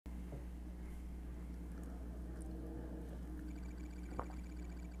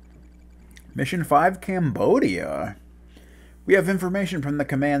Mission 5, Cambodia. We have information from the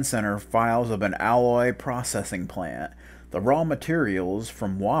command center files of an alloy processing plant. The raw materials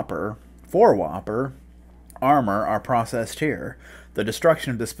from for Whopper, armor are processed here. The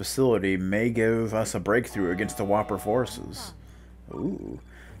destruction of this facility may give us a breakthrough against the Whopper forces. Ooh.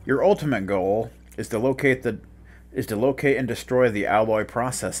 Your ultimate goal is to locate and destroy the alloy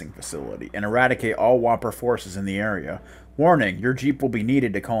processing facility and eradicate all Whopper forces in the area. Warning, your Jeep will be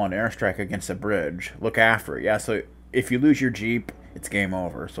needed to call an airstrike against a bridge. Look after it. Yeah, so if you lose your Jeep, it's game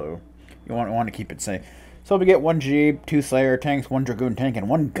over. So you want to keep it safe. So we get 1 Jeep, 2 Slayer tanks, 1 Dragoon tank, and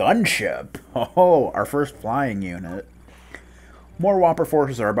 1 gunship. Oh, our first flying unit. More Whopper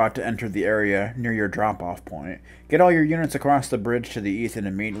forces are about to enter the area near your drop-off point. Get all your units across the bridge to the east and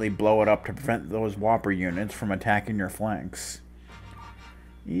immediately blow it up to prevent those Whopper units from attacking your flanks.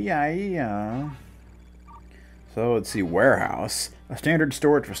 Yeah. So let's see, warehouse. A standard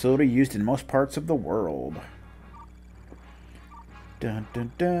storage facility used in most parts of the world.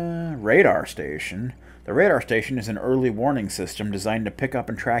 Radar station. The radar station is an early warning system designed to pick up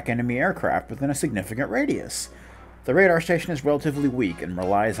and track enemy aircraft within a significant radius. The radar station is relatively weak and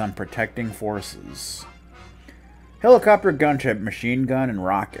relies on protecting forces. Helicopter, gunship, machine gun, and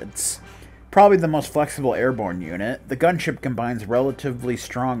rockets. Probably the most flexible airborne unit, the gunship combines relatively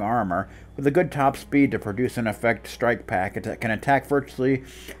strong armor with a good top speed to produce an effective strike package that can attack virtually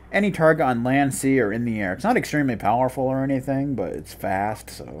any target on land, sea, or in the air. It's not extremely powerful or anything, but it's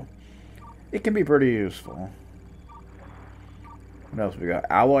fast, so it can be pretty useful. What else we got?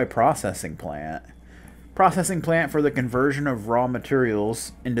 Alloy processing plant. Processing plant for the conversion of raw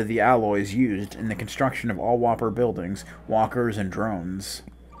materials into the alloys used in the construction of all Whopper buildings, walkers, and drones.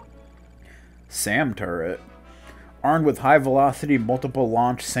 SAM turret. Armed with high-velocity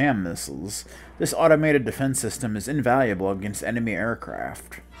multiple-launch SAM missiles, this automated defense system is invaluable against enemy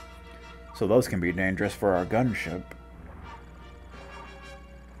aircraft. So those can be dangerous for our gunship.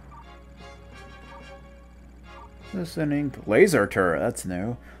 Listening. Laser turret, that's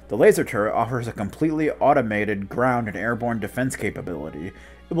new. The laser turret offers a completely automated ground and airborne defense capability.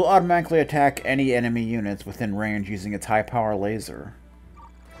 It will automatically attack any enemy units within range using its high-power laser.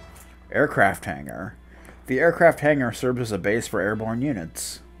 Aircraft hangar. The aircraft hangar serves as a base for airborne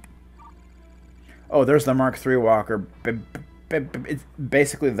units. Oh, there's the Mark III Walker. It's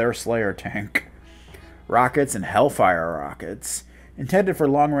basically their Slayer tank. Rockets and Hellfire rockets. Intended for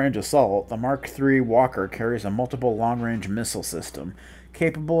long-range assault, the Mark III Walker carries a multiple long-range missile system,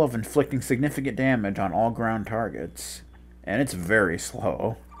 capable of inflicting significant damage on all ground targets. And it's very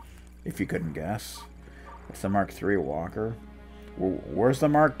slow, if you couldn't guess. It's the Mark III Walker. Where's the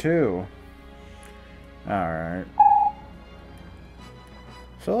Mark II? Alright.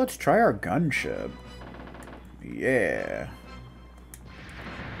 So let's try our gunship. Yeah.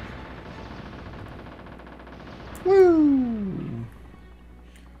 Woo!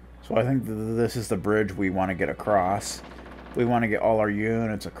 So I think this is the bridge we want to get across. We want to get all our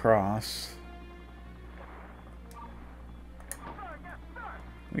units across.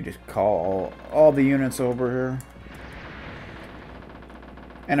 We just call all the units over here.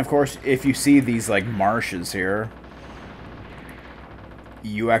 And of course, if you see these like marshes here,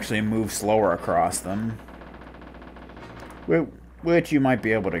 you actually move slower across them. Which you might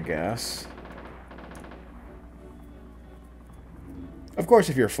be able to guess. Of course,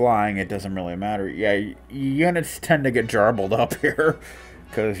 if you're flying, it doesn't really matter. Yeah, units tend to get jarbled up here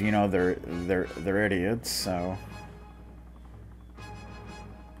because you know they're idiots. So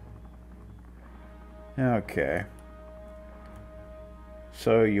okay.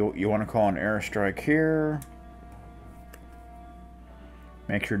 So you want to call an airstrike here.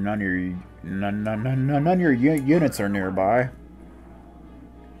 Make sure none of your units are nearby.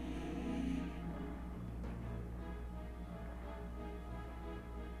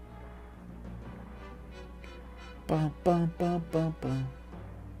 Bum, bum, bum, bum, bum.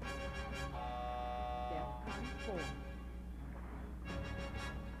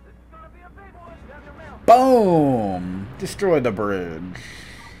 Boom! Destroy the bridge.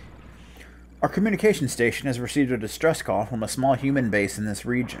 Our communication station has received a distress call from a small human base in this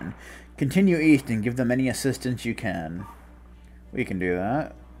region. Continue east and give them any assistance you can. We can do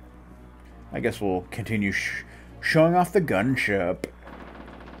that. I guess we'll continue showing off the gunship.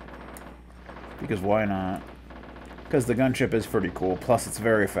 Because why not? Because the gunship is pretty cool. Plus, it's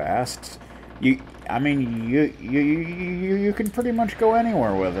very fast. You can pretty much go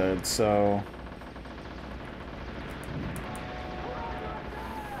anywhere with it. So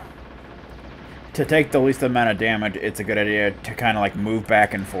to take the least amount of damage, it's a good idea to kind of like move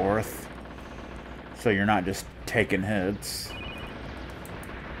back and forth, so you're not just taking hits.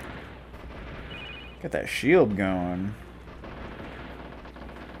 Get that shield going.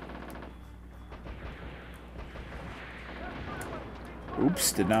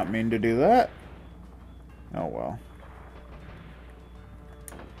 Oops, did not mean to do that. Oh well.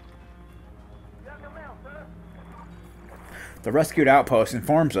 The rescued outpost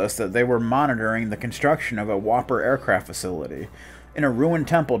informs us that they were monitoring the construction of a Whopper aircraft facility in a ruined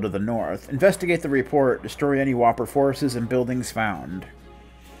temple to the north. Investigate the report, destroy any Whopper forces and buildings found.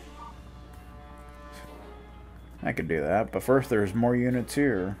 I could do that, but first there's more units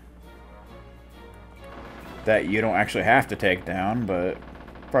here that you don't actually have to take down, but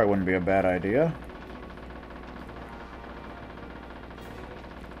probably wouldn't be a bad idea.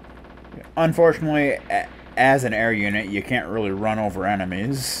 Unfortunately, as an air unit, you can't really run over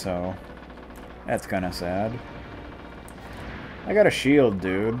enemies, so that's kind of sad. I got a shield,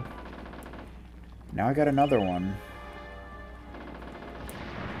 dude. Now I got another one.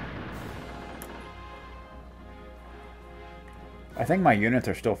 I think my units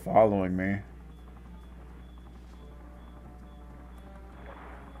are still following me.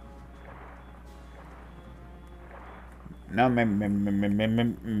 No, maybe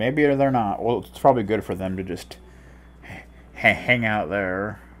they're not. Well, it's probably good for them to just hang out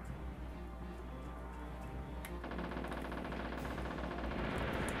there.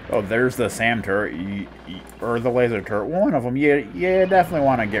 Oh, there's the SAM turret, or the laser turret. One of them. You definitely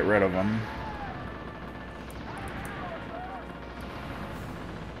want to get rid of them.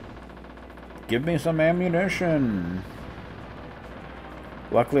 Give me some ammunition.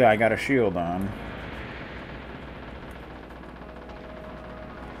 Luckily, I got a shield on.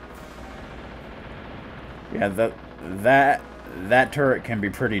 Yeah, that turret can be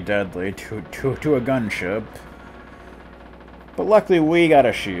pretty deadly to a gunship. But luckily we got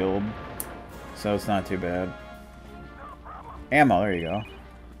a shield, so it's not too bad. Ammo, there you go.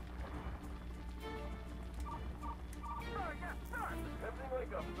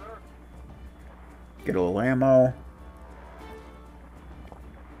 Get a little ammo.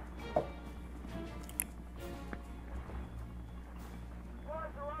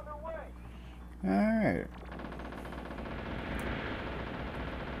 Alright.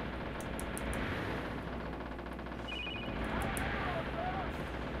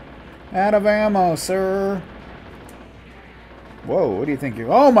 Out of ammo, sir. Whoa, what do you think you...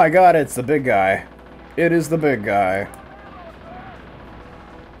 Oh my god, it's the big guy. It is the big guy.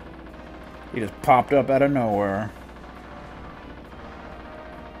 He just popped up out of nowhere.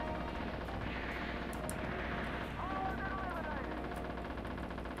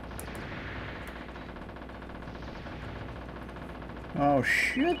 Oh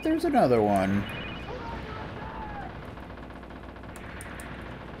shit, there's another one.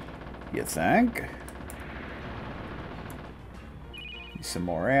 You think? Some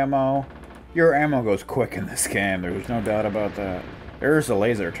more ammo. Your ammo goes quick in this game, there's no doubt about that. There's a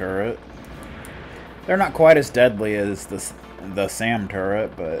laser turret. They're not quite as deadly as the SAM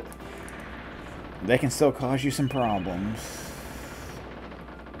turret, but they can still cause you some problems.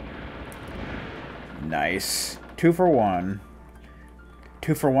 Nice. 2 for 1.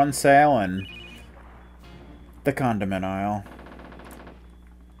 2 for 1 sale and the condiment aisle.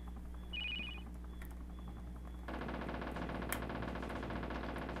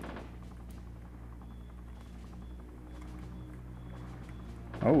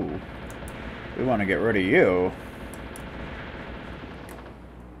 Oh, we want to get rid of you.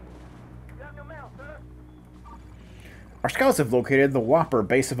 Our scouts have located the Whopper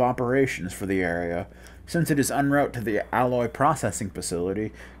base of operations for the area. Since it is en route to the alloy processing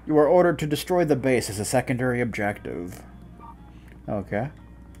facility, you are ordered to destroy the base as a secondary objective. Okay.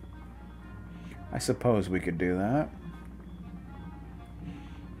 I suppose we could do that.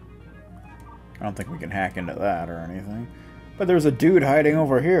 I don't think we can hack into that or anything. But there's a dude hiding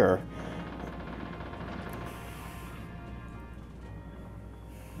over here.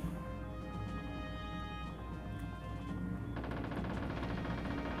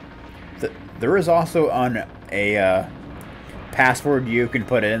 There is also a password you can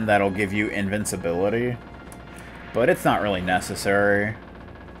put in that'll give you invincibility, but it's not really necessary.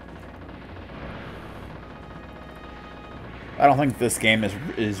 I don't think this game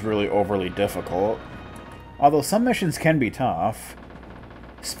is really overly difficult. Although some missions can be tough.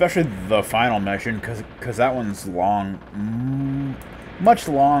 Especially the final mission, because that one's long. Much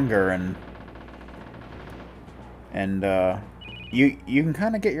longer, and you can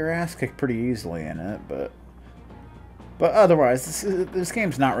kind of get your ass kicked pretty easily in it, but otherwise, this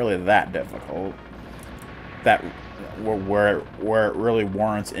game's not really that difficult. That where it really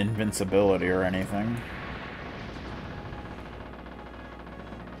warrants invincibility or anything.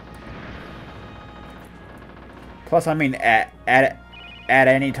 Plus, I mean, at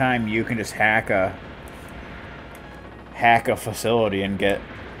any time you can just hack a facility and get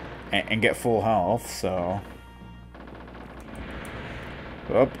full health. So,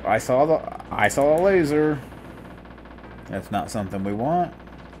 oop, I saw the laser. That's not something we want.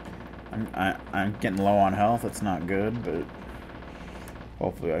 I'm getting low on health. It's not good, but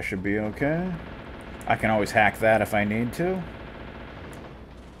hopefully I should be okay. I can always hack that if I need to.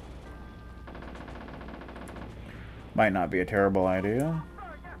 Might not be a terrible idea.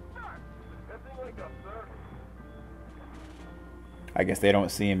 I guess they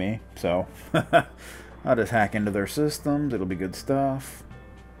don't see me, so I'll just hack into their systems. It'll be good stuff.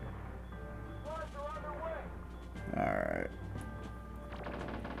 Alright.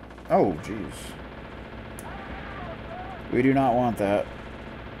 Oh, jeez. We do not want that.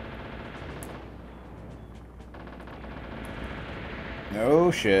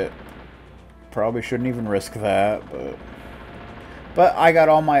 Oh, shit. Probably shouldn't even risk that, but I got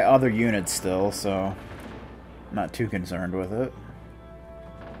all my other units still, so I'm not too concerned with it.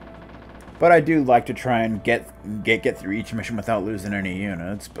 But I do like to try and get through each mission without losing any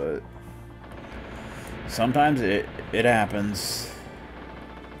units, but sometimes it happens.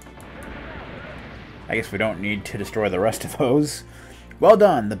 I guess we don't need to destroy the rest of those. Well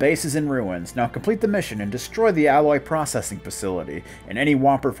done, the base is in ruins. Now complete the mission and destroy the alloy processing facility and any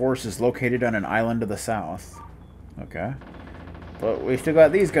Whopper forces located on an island to the south. Okay. But we still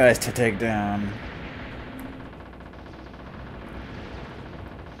got these guys to take down.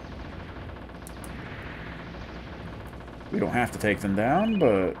 We don't have to take them down,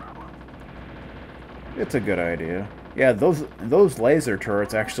 but it's a good idea. Yeah, those laser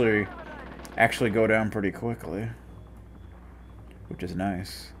turrets actually go down pretty quickly, which is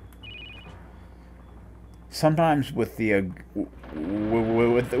nice. Sometimes with the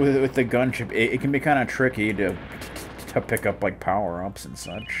with the gunship, it can be kind of tricky to pick up like power-ups and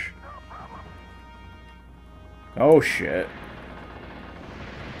such. Oh shit!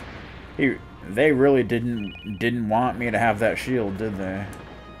 They really didn't want me to have that shield, did they?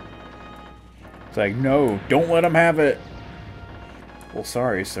 It's like, no, don't let them have it. Well,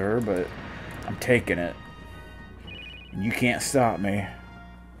 sorry, sir, but I'm taking it. You can't stop me.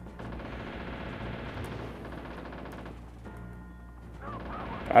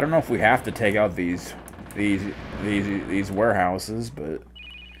 I don't know if we have to take out these warehouses, but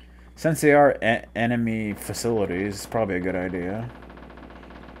since they are enemy facilities, it's probably a good idea.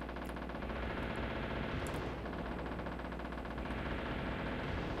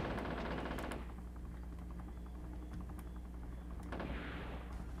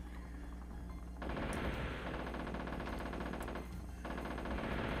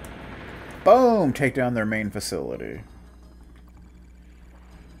 Boom! Take down their main facility.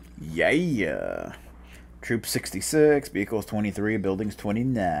 Yeah! Troops 66, vehicles 23, buildings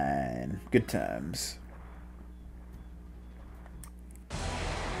 29. Good times.